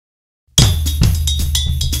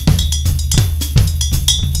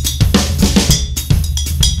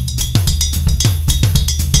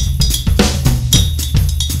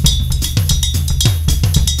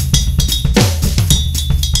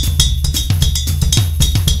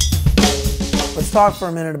Let's talk for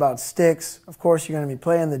a minute about sticks. Of course, you're going to be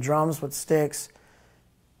playing the drums with sticks.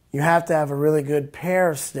 You have to have a really good pair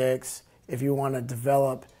of sticks if you want to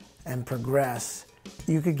develop and progress.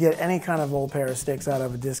 You could get any kind of old pair of sticks out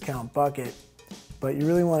of a discount bucket, but you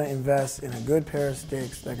really want to invest in a good pair of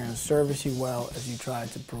sticks that are going to service you well as you try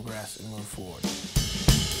to progress and move forward.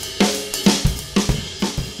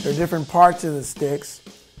 There are different parts of the sticks.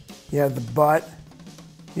 You have the butt,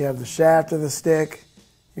 you have the shaft of the stick,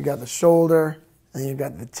 you got the shoulder, and you've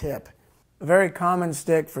got the tip. A very common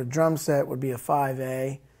stick for drum set would be a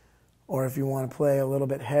 5A, or if you want to play a little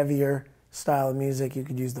bit heavier style of music, you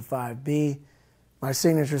could use the 5B. My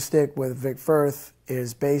signature stick with Vic Firth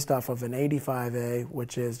is based off of an 85A,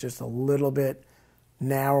 which is just a little bit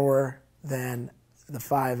narrower than the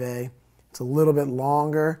 5A. It's a little bit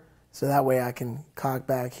longer, so that way I can cock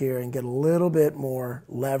back here and get a little bit more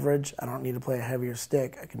leverage. I don't need to play a heavier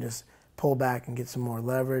stick. I can just pull back and get some more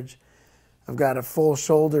leverage. I've got a full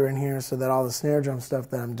shoulder in here so that all the snare drum stuff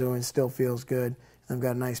that I'm doing still feels good. And I've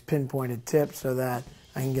got a nice pinpointed tip so that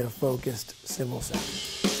I can get a focused cymbal sound.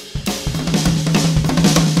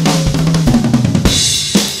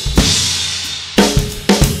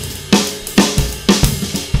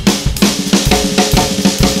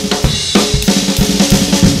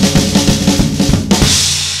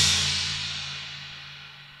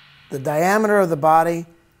 The diameter of the body,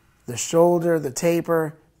 the shoulder, the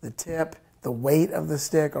taper, the tip, the weight of the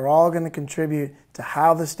stick are all going to contribute to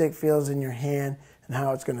how the stick feels in your hand and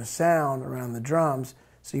how it's going to sound around the drums.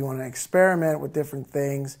 So you want to experiment with different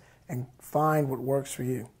things and find what works for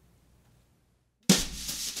you.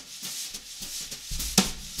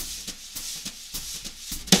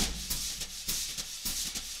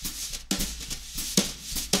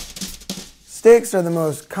 Sticks are the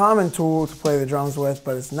most common tool to play the drums with,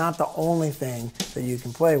 but it's not the only thing that you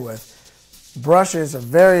can play with. Brushes are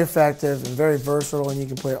very effective and very versatile, and you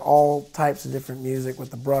can play all types of different music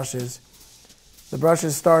with the brushes. The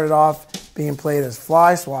brushes started off being played as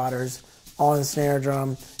fly swatters on the snare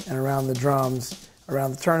drum and around the drums.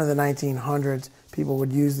 Around the turn of the 1900s, people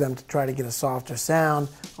would use them to try to get a softer sound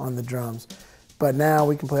on the drums. But now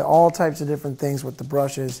we can play all types of different things with the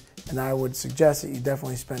brushes, and I would suggest that you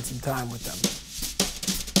definitely spend some time with them.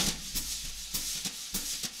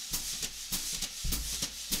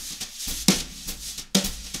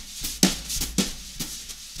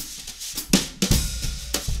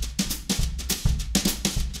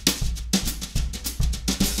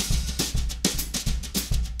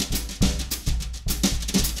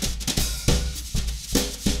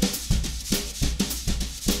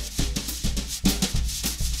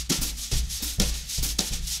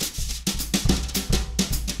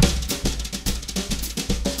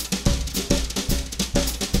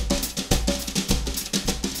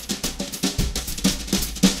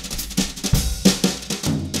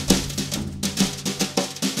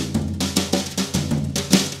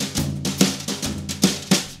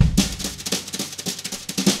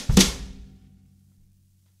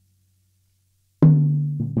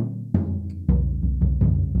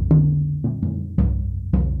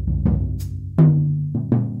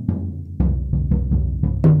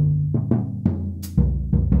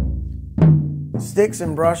 Sticks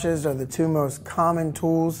and brushes are the two most common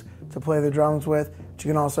tools to play the drums with, but you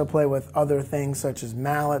can also play with other things such as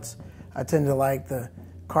mallets. I tend to like the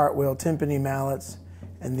cartwheel timpani mallets,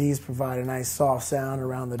 and these provide a nice soft sound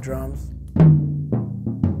around the drums.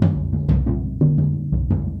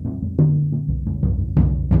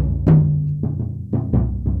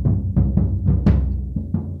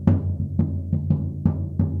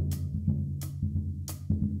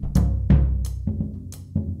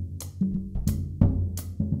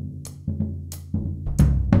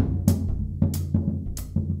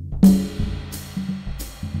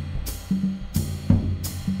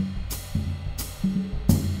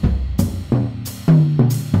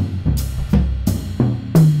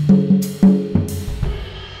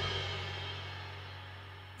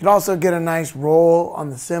 You can also get a nice roll on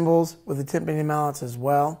the cymbals with the timpani mallets as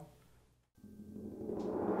well.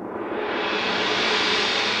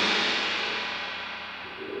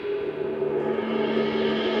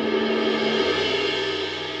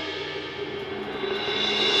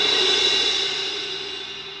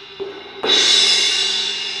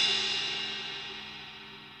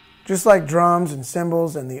 Just like drums and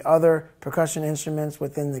cymbals and the other percussion instruments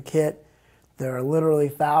within the kit, there are literally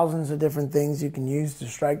thousands of different things you can use to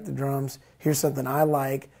strike the drums. Here's something I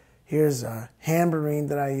like. Here's a hamburine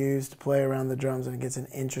that I use to play around the drums, and it gets an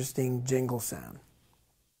interesting jingle sound.